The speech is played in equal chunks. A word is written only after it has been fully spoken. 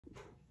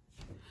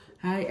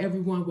Hi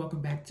everyone, welcome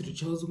back to The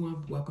Chosen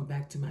One. Welcome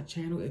back to my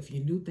channel. If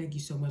you're new, thank you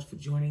so much for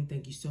joining.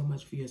 Thank you so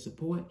much for your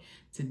support.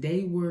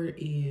 Today's word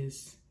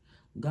is,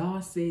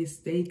 God says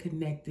stay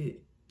connected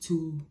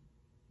to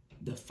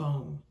the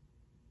phone.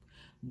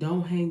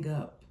 Don't hang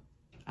up.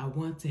 I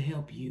want to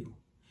help you.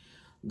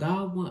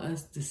 God wants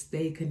us to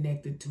stay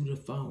connected to the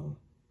phone.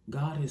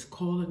 God is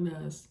calling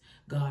us.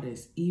 God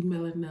is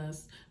emailing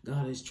us.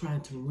 God is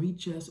trying to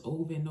reach us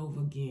over and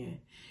over again.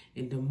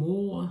 And the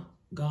more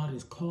God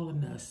is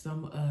calling us,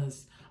 some of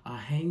us are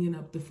hanging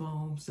up the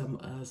phone. Some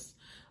of us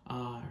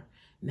are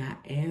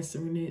not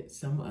answering it.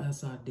 Some of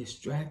us are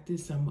distracted.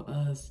 Some of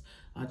us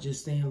are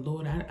just saying,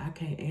 Lord, I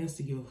can't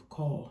answer your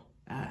call.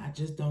 I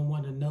just don't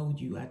want to know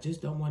you. I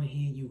just don't want to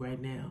hear you right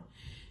now.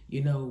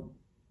 You know,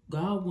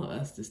 God wants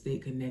us to stay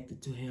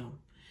connected to him.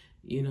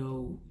 You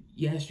know,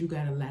 yes, you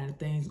got a lot of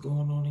things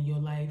going on in your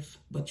life,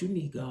 but you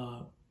need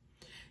God.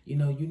 You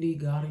know, you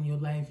need God in your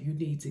life. You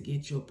need to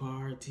get your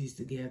priorities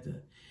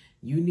together.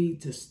 You need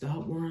to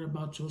stop worrying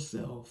about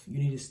yourself. You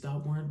need to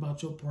stop worrying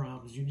about your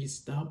problems. You need to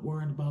stop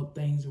worrying about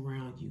things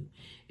around you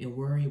and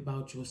worry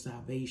about your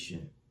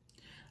salvation.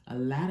 A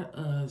lot of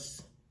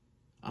us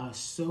are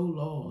so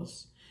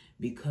lost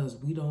because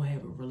we don't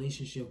have a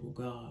relationship with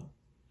God.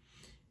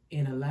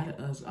 And a lot of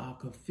us are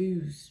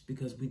confused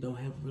because we don't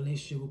have a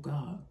relationship with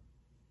God.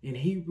 In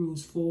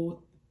Hebrews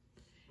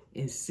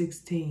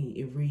 4:16,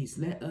 it reads,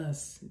 let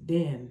us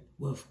then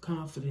with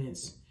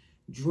confidence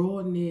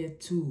draw near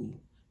to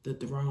the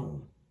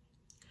throne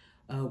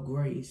of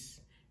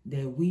grace,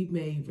 that we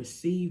may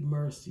receive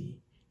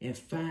mercy and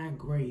find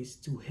grace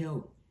to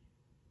help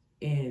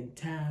in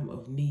time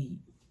of need.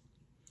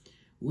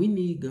 We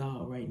need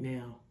God right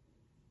now.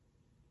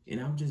 And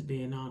I'm just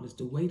being honest.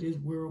 The way this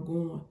world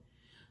going,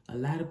 a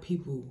lot of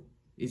people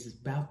is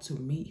about to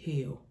meet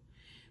hell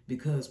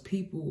because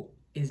people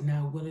is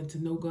not willing to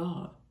know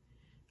God.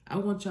 I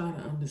want y'all to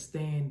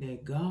understand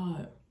that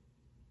God,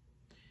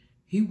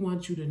 he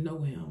wants you to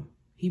know him.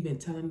 He been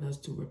telling us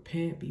to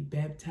repent, be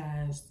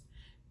baptized,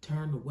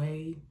 turn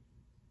away.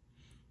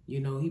 You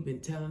know, he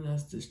been telling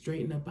us to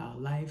straighten up our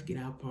life, get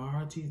our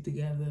priorities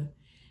together.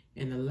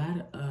 And a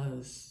lot of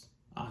us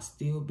are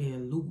still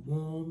being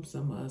lukewarm.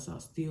 Some of us are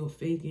still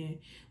faking.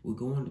 We're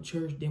going to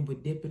church, then we're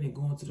dipping and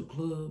going to the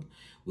club.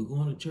 We're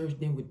going to church,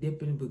 then we're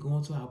dipping and we're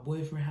going to our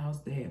boyfriend's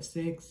house to have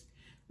sex.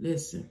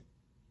 Listen,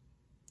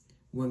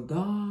 when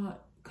God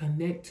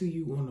connect to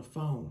you on the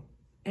phone,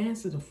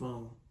 answer the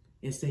phone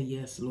and say,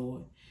 yes,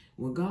 Lord.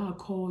 When God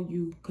call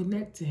you,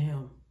 connect to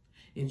him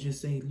and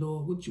just say,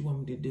 Lord, what you want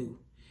me to do?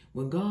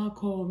 When God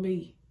called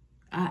me,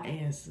 I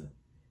answer.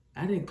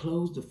 I didn't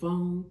close the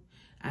phone.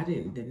 I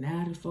didn't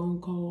deny the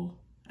phone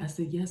call. I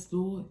said, yes,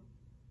 Lord.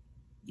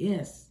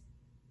 Yes.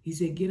 He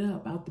said, get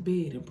up out the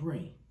bed and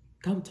pray.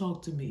 Come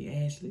talk to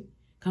me, Ashley.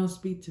 Come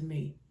speak to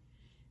me.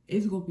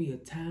 It's going to be a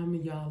time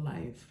in y'all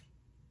life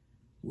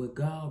where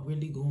God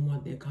really going to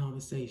want that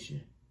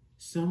conversation.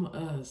 Some of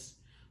us,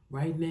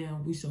 right now,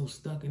 we so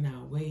stuck in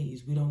our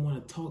ways. We don't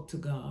want to talk to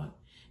God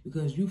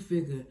because you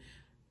figure,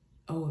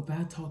 oh, if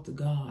I talk to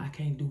God, I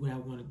can't do what I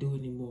want to do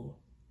anymore.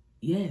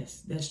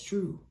 Yes, that's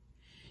true.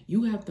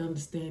 You have to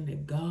understand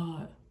that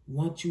God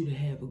wants you to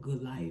have a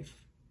good life.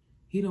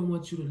 He don't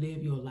want you to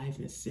live your life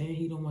in sin.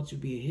 He don't want you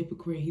to be a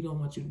hypocrite. He don't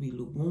want you to be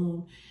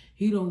lukewarm.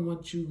 He don't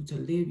want you to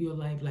live your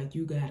life like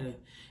you got to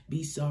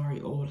be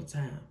sorry all the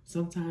time.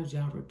 Sometimes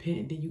y'all repent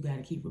and then you got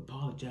to keep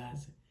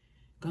apologizing.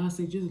 God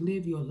said, just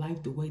live your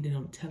life the way that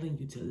I'm telling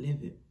you to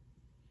live it.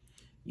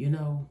 You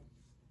know,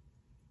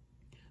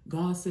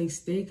 God says,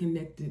 stay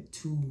connected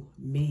to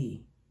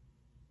me.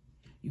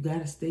 You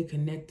got to stay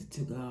connected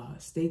to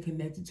God. Stay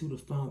connected to the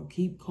phone.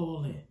 Keep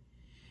calling.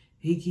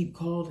 He keep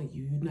calling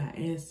you. You're not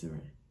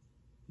answering.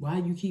 Why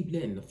you keep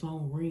letting the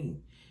phone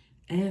ring?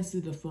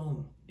 Answer the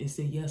phone and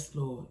say, yes,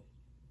 Lord.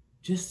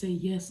 Just say,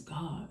 yes,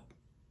 God.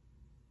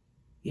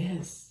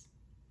 Yes.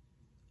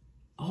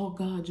 All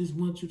God just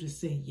wants you to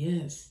say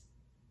yes.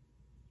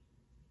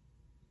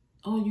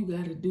 All you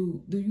got to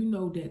do you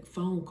know that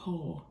phone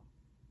call?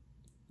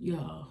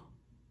 Y'all,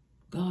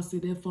 God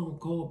said that phone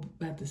call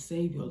about to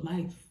save your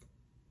life.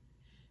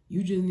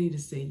 You just need to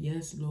say,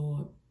 yes,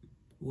 Lord.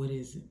 What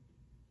is it?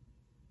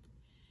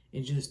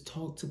 And just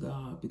talk to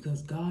God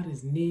because God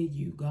is near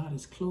you. God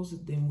is closer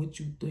than what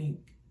you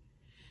think.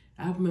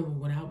 I remember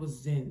when I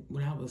was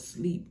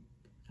asleep,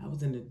 I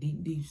was in a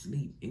deep, deep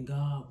sleep, and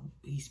God,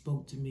 he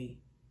spoke to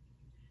me.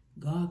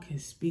 God can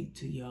speak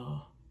to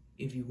y'all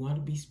if you want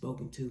to be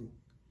spoken to.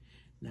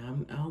 Now,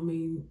 I don't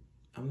mean,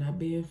 I'm not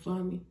being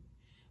funny,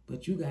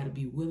 but you got to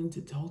be willing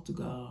to talk to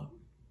God.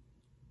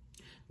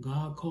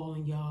 God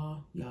calling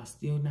y'all, y'all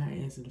still not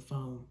answering the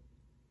phone.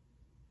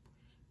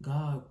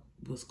 God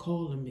was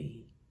calling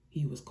me.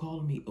 He was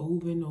calling me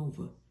over and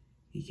over.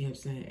 He kept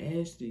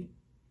saying, Ashley,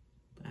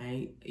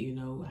 I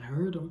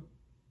heard him,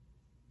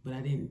 but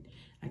I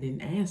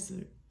didn't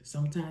answer.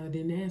 Sometimes I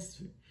didn't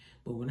answer.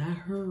 But when I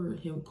heard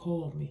him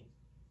call me,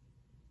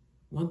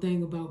 one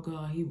thing about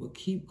God, he will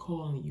keep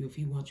calling you if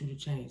he wants you to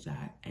change.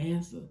 I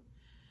answer.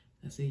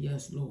 I said,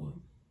 yes, Lord.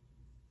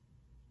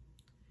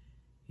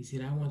 He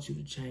said, I want you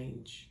to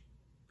change.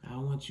 I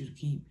don't want you to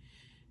keep,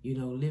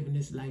 living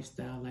this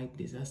lifestyle like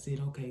this. I said,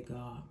 okay,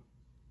 God.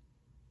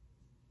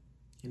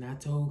 And I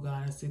told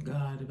God, I said,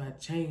 God, if I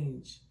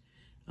change,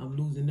 I'm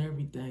losing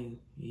everything.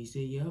 And he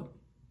said, yep,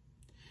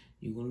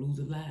 you're going to lose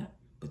a lot,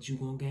 but you're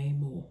going to gain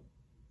more.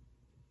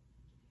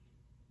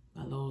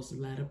 I lost a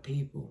lot of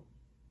people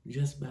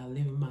just by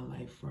living my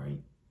life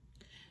right.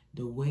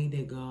 The way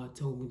that God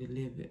told me to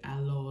live it. I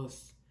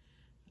lost,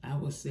 I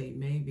would say,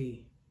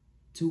 maybe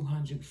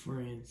 200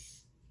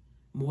 friends.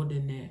 More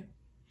than that.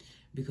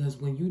 Because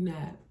when you're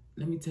not,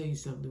 let me tell you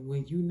something,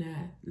 when you're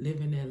not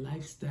living that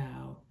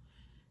lifestyle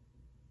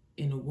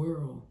in the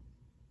world,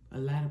 a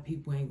lot of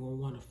people ain't going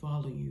to want to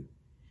follow you.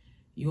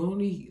 You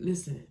only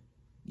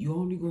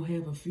going to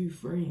have a few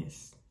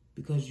friends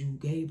because you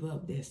gave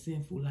up that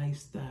sinful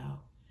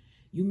lifestyle.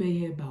 You may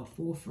have about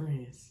 4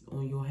 friends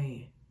on your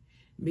hand.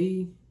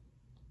 Me,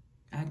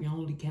 I can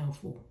only count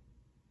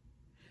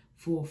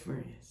 4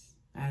 friends.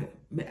 I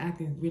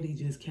can really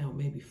just count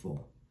maybe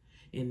 4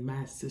 in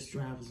my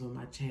subscribers on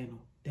my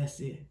channel. That's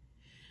it.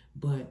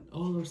 But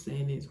all I'm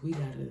saying is we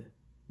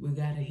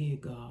gotta hear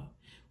God.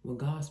 When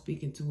God's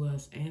speaking to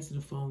us, answer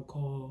the phone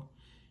call.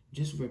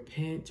 Just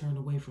repent, turn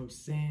away from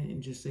sin,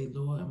 and just say,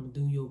 Lord, I'm going to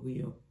do your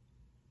will.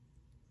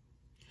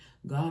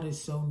 God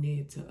is so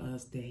near to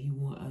us that he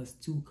wants us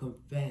to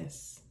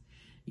confess.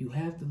 You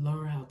have to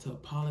learn how to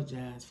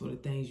apologize for the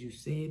things you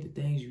said,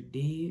 the things you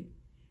did.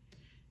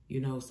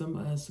 Some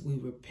of us, we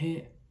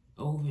repent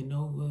over and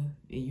over, and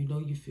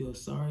you feel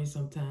sorry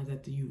sometimes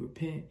after you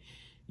repent.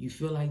 You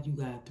feel like you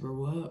got to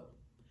throw up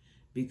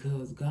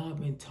because God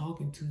been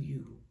talking to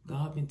you.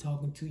 God been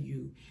talking to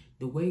you.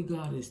 The way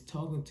God is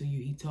talking to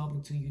you, he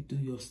talking to you through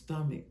your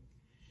stomach.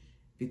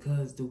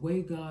 Because the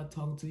way God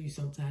talking to you,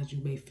 sometimes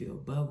you may feel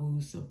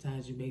bubbles.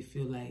 Sometimes you may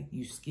feel like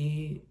you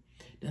scared.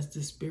 That's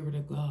the Spirit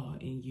of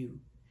God in you.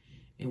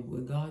 And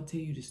when God tell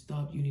you to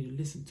stop, you need to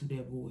listen to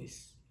that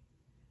voice.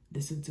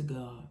 Listen to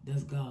God.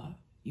 That's God.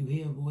 You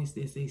hear a voice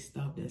that say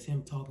stop. That's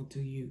him talking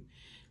to you.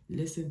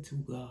 Listen to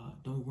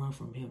God. Don't run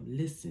from him.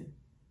 Listen.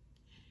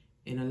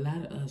 And a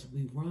lot of us,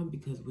 we run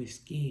because we're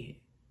scared.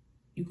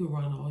 You can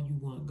run all you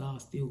want.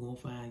 God's still going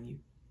to find you.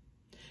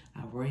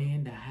 I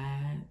ran to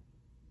hide.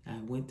 I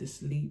went to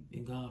sleep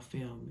and God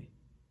found me.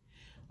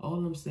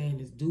 All I'm saying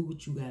is do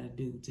what you got to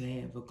do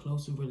to have a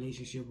closer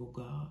relationship with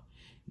God.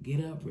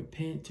 Get up,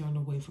 repent, turn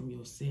away from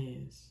your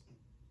sins,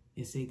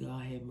 and say,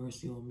 God, have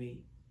mercy on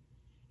me.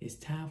 It's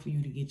time for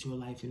you to get your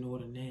life in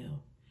order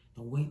now.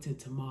 Don't wait till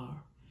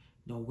tomorrow.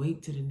 Don't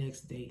wait till the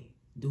next day.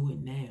 Do it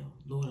now.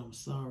 Lord, I'm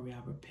sorry. I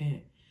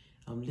repent.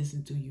 I'm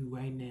listening to you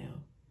right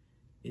now.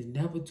 It's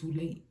never too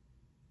late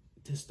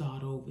to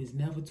start over. It's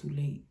never too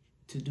late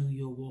to do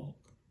your walk.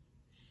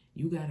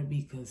 You got to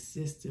be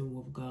consistent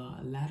with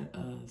God. A lot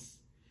of us,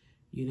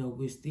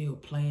 we're still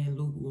playing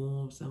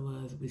lukewarm. Some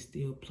of us, we're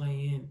still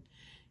playing,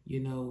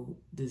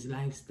 this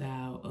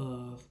lifestyle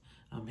of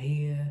I'm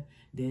here,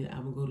 then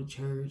I'm going to go to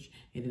church,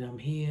 and then I'm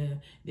here,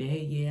 then,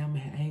 hey, yeah, I'm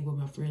going to hang with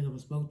my friends, I'm going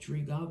to smoke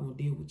tree. God going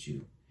to deal with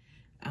you.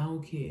 I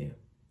don't care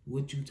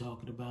what you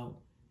talking about.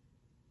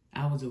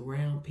 I was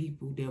around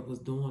people that was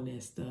doing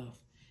that stuff,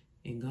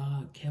 and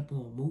God kept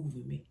on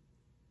moving me.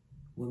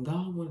 When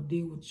God want to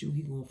deal with you,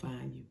 he going to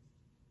find you.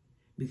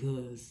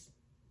 Because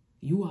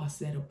you are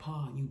set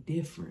apart. You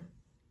different.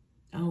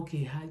 I don't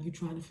care how you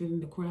trying to fit in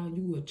the crowd.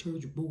 You a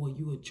church boy.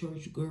 You a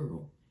church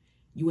girl.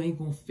 You ain't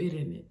going to fit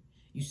in it.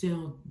 You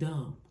sound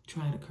dumb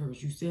trying to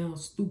curse. You sound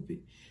stupid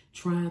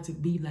trying to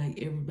be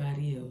like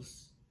everybody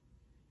else.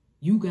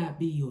 You got to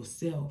be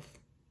yourself.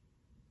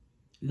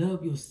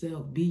 Love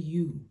yourself. Be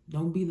you.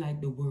 Don't be like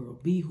the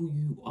world. Be who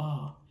you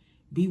are.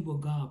 Be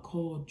what God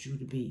called you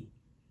to be.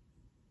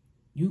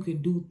 You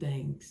can do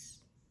things.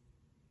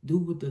 Do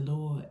what the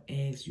Lord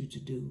asks you to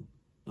do.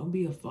 Don't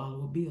be a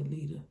follower. Be a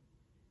leader.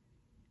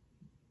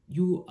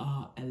 You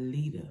are a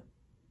leader.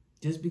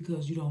 Just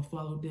because you don't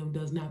follow them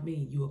does not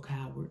mean you're a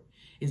coward.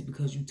 It's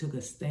because you took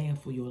a stand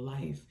for your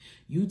life.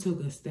 You took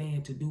a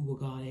stand to do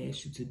what God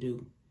asked you to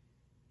do.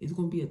 It's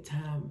going to be a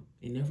time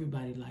in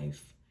everybody's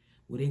life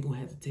where they're going to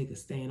have to take a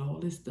stand. All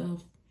this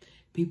stuff,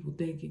 people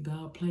thinking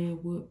God playing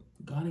with,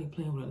 God ain't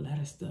playing with a lot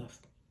of stuff.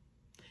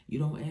 You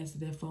don't answer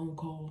that phone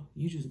call,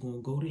 you just going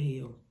to go to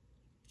hell.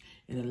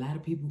 And a lot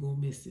of people going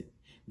to miss it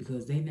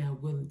because they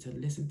not willing to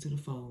listen to the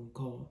phone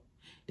call.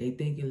 They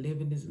thinking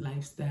living this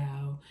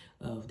lifestyle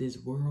of this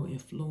world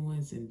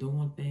influence and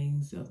doing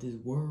things of this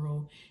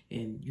world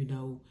and,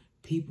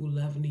 people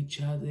loving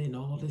each other and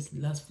all this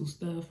lustful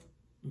stuff.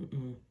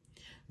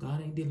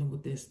 God ain't dealing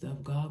with that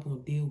stuff. God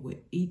going to deal with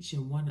each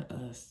and one of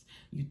us.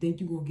 You think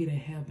you're going to get in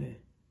heaven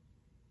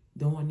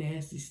doing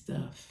nasty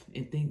stuff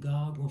and think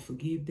God going to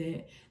forgive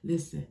that?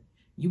 Listen,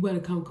 you better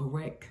come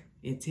correct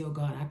and tell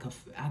God,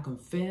 I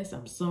confess,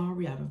 I'm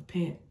sorry, I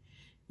repent.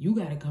 You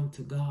got to come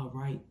to God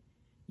right.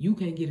 You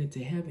can't get into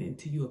heaven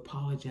until you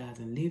apologize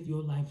and live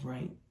your life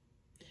right.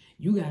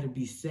 You got to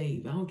be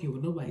saved. I don't care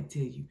what nobody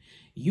tell you.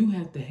 You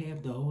have to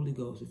have the Holy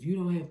Ghost. If you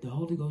don't have the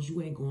Holy Ghost,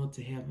 you ain't going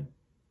to heaven.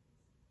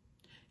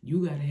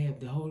 You got to have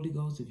the Holy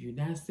Ghost. If you're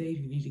not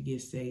saved, you need to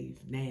get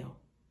saved now.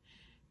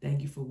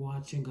 Thank you for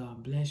watching.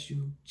 God bless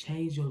you.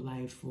 Change your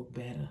life for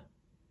better.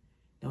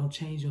 Don't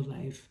change your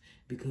life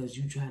because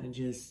you try to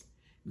just,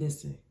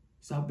 listen,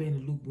 stop being a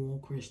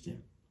lukewarm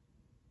Christian.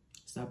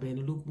 Stop being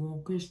a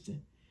lukewarm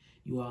Christian.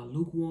 You are a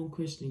lukewarm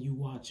Christian, you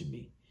watching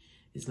me.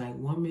 It's like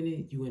 1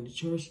 minute you in the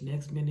church,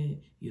 next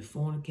minute you're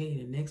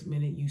fornicating, next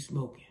minute you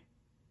smoking.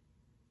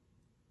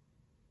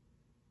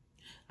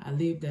 I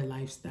lived that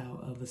lifestyle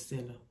of a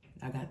sinner.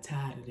 I got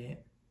tired of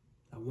that.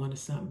 I wanted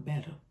something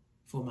better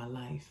for my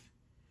life.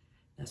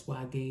 That's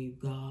why I gave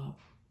God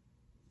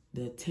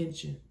the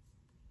attention,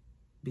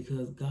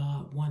 because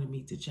God wanted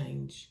me to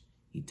change.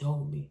 He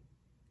told me,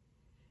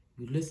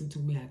 you listen to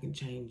me, I can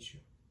change you.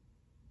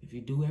 If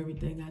you do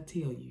everything I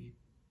tell you,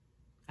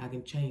 I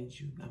can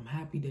change you. I'm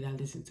happy that I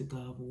listened to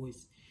God's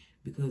voice,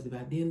 because if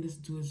I didn't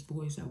listen to his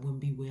voice, I wouldn't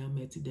be where I'm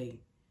at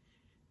today.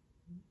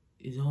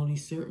 It's only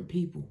certain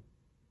people,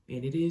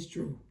 and it is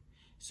true.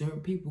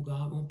 Certain people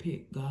God gonna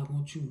pick, God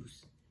gonna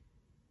choose.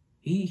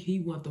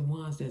 He want the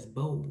ones that's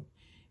bold.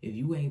 If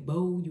you ain't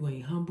bold, you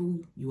ain't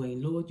humble, you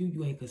ain't loyal,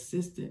 you ain't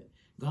consistent,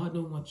 God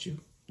don't want you.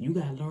 You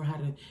gotta learn how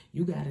to,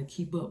 you gotta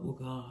keep up with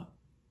God.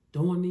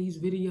 Doing these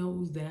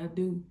videos that I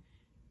do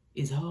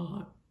is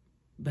hard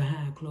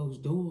behind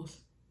closed doors,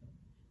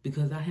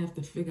 because I have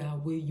to figure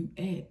out where you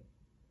at.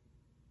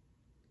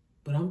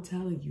 But I'm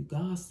telling you,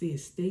 God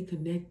says stay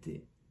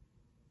connected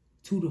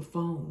to the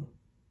phone.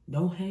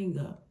 Don't hang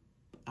up.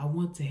 I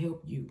want to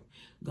help you.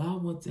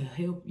 God wants to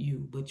help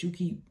you, but you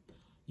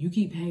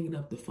keep hanging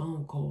up the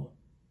phone call.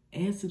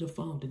 Answer the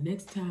phone. The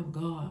next time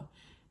God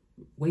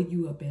wake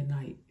you up at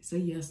night, say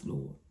yes,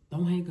 Lord.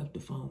 Don't hang up the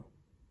phone.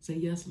 Say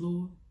yes,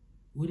 Lord.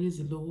 What is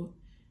it, Lord?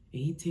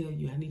 And he tell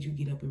you, I need you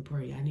to get up and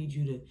pray. I need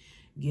you to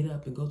get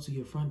up and go to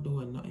your front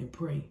door and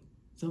pray.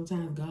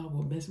 Sometimes God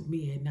will mess with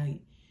me at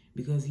night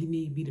because he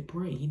need me to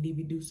pray. He need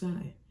me to do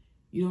something.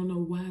 You don't know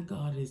why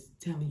God is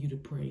telling you to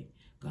pray.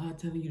 God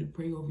telling you to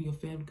pray over your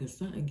family because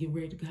something get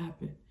ready to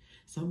happen.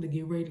 Something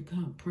get ready to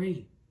come.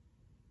 Pray.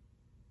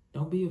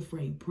 Don't be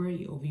afraid.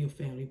 Pray over your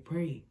family.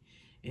 Pray.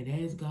 And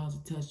ask God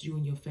to touch you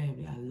and your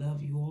family. I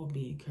love you all.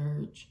 Be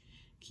encouraged.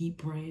 Keep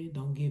praying.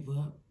 Don't give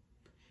up.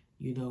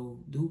 You know,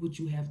 do what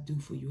you have to do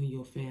for you and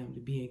your family.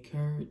 Be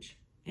encouraged.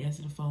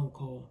 Answer the phone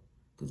call,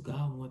 because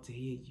God wants to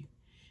hear you.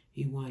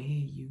 He want to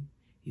hear you.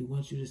 He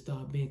wants you to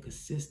start being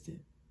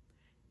consistent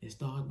and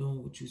start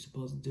doing what you're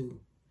supposed to do,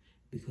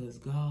 because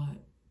God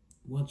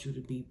wants you to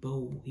be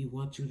bold. He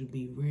wants you to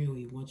be real.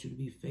 He wants you to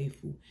be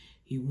faithful.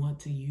 He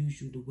wants to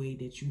use you the way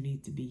that you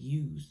need to be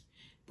used.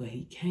 But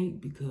he can't,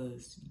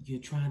 because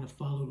you're trying to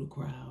follow the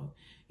crowd.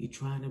 You're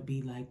trying to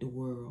be like the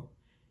world.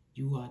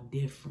 You are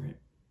different.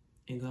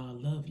 And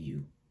God love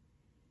you.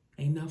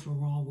 Ain't nothing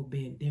wrong with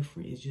being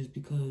different. It's just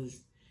because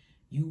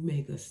you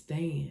make a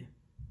stand.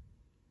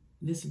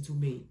 Listen to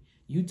me.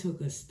 You took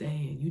a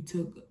stand. You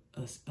took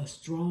a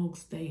strong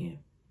stand.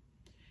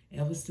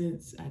 Ever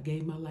since I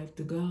gave my life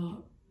to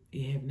God,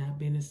 it have not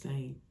been the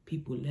same.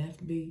 People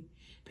left me.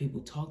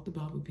 People talked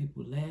about me.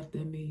 People laughed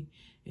at me.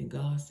 And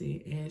God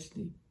said,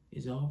 Ashley,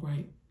 it's all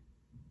right.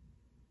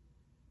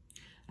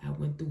 I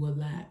went through a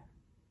lot,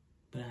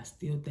 but I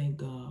still thank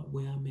God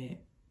where I'm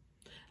at.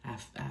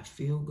 I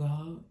feel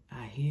God.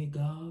 I hear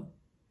God.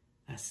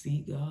 I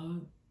see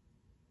God.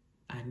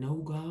 I know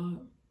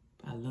God.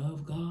 I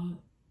love God.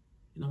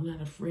 And I'm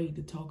not afraid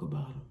to talk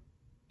about him.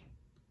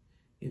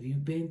 If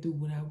you've been through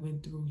what I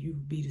went through,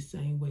 you'd be the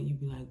same way. You'd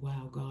be like,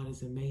 wow, God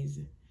is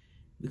amazing.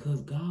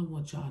 Because God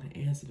wants y'all to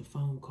answer the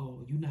phone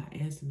call. You're not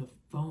answering the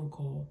phone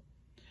call.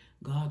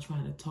 God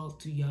trying to talk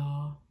to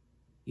y'all.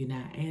 You're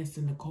not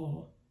answering the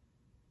call.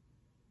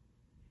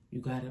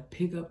 You got to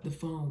pick up the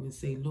phone and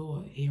say,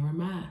 Lord, here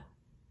am I.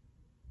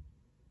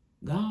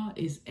 God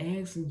is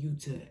asking you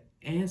to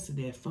answer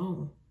that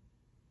phone.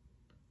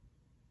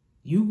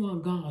 You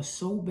want God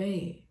so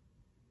bad,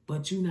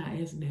 but you're not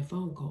answering that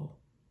phone call.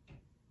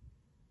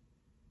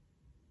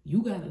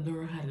 You got to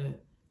learn how to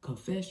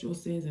confess your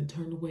sins and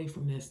turn away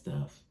from that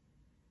stuff.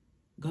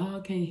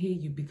 God can't hear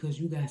you because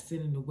you got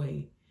sin in the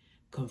way.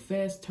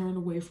 Confess, turn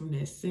away from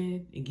that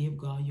sin, and give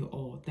God your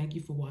all. Thank you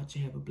for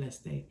watching. Have a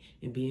blessed day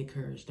and be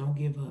encouraged. Don't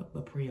give up,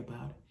 but pray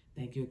about it.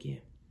 Thank you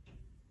again.